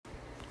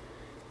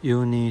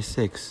Unit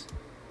 6,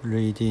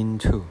 Reading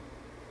 2,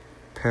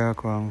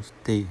 Paragraph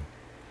D.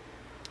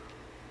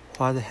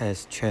 What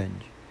has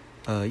changed?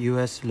 A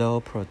U.S.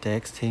 law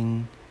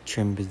protecting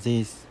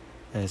chimpanzees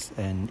as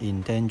an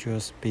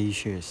endangered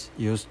species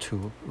used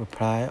to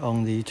apply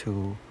only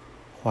to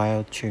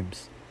wild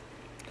chimps.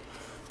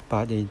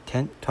 But in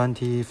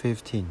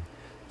 2015,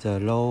 the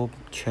law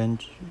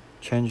changed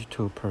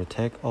to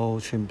protect all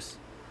chimps.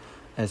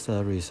 As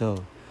a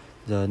result,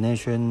 the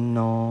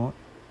National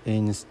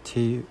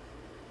Institute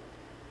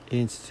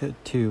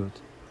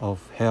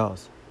of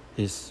Health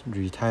is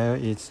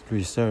retired its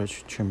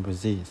research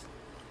chimpanzees.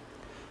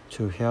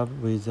 To help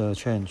with the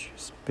change,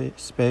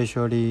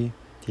 specially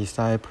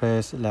designed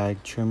places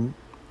like Chimp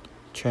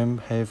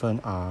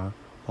Haven are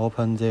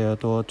open their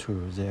door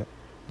to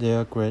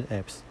their great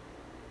apes.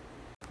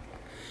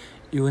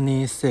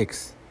 Unit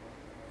 6,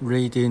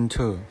 Reading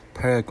 2,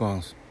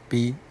 Paragraph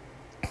B.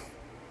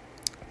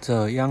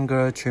 The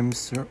younger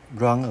chimps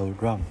run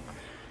around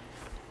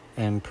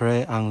and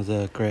play on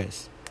the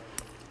grass.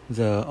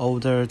 The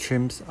older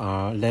chimps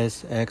are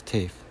less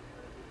active.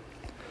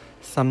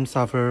 Some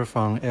suffer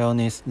from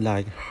illness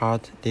like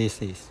heart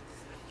disease.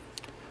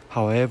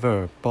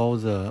 However,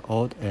 both the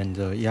old and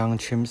the young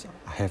chimps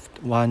have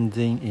one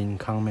thing in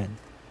common.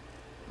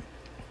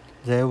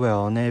 They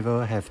will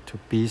never have to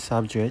be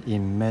subject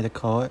in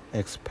medical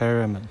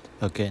experiment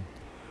again.